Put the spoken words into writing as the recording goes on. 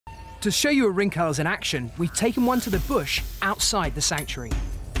To show you a Rinkhals in action, we've taken one to the bush outside the sanctuary.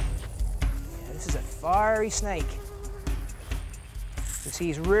 Yeah, this is a fiery snake. You see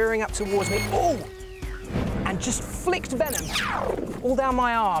he's rearing up towards me. Oh! And just flicked venom all down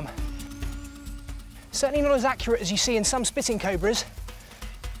my arm. Certainly not as accurate as you see in some spitting cobras,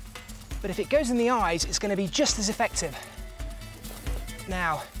 but if it goes in the eyes, it's going to be just as effective.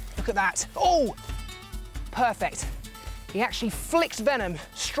 Now, look at that. Oh! Perfect. He actually flicked venom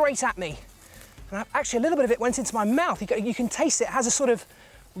straight at me. And actually, a little bit of it went into my mouth. You can taste it. It has a sort of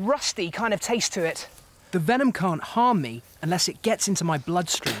rusty kind of taste to it. The venom can't harm me unless it gets into my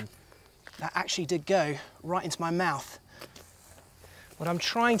bloodstream. That actually did go right into my mouth. What I'm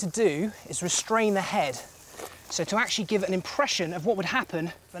trying to do is restrain the head. So to actually give an impression of what would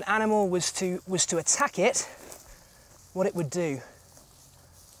happen if an animal was to attack it, what it would do.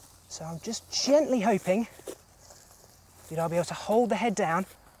 So I'm just gently hoping that I'll be able to hold the head down.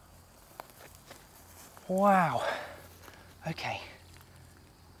 Wow. Okay.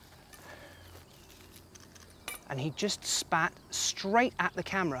 And he just spat straight at the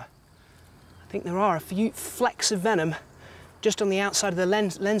camera. I think there are a few flecks of venom just on the outside of the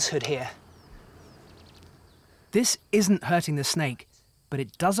lens hood here. This isn't hurting the snake, but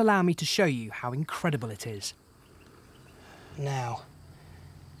it does allow me to show you how incredible it is. Now,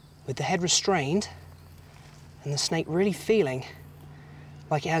 with the head restrained, and the snake really feeling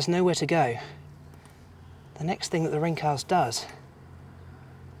like it has nowhere to go, the next thing that the Rinkhals does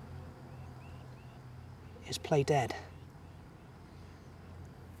is play dead.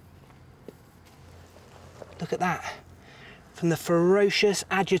 Look at that. From the ferocious,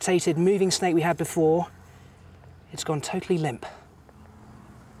 agitated, moving snake we had before, it's gone totally limp.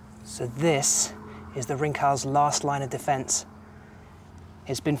 So this is the Rinkhals' last line of defense.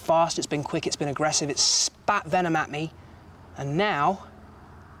 It's been fast, it's been quick, it's been aggressive, it's spat venom at me, and now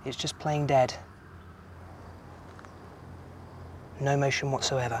it's just playing dead. No motion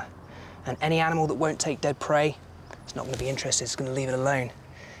whatsoever. And any animal that won't take dead prey, it's not going to be interested, it's going to leave it alone.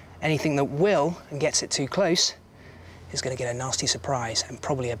 Anything that will and gets it too close is going to get a nasty surprise and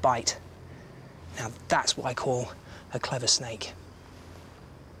probably a bite. Now that's what I call a clever snake.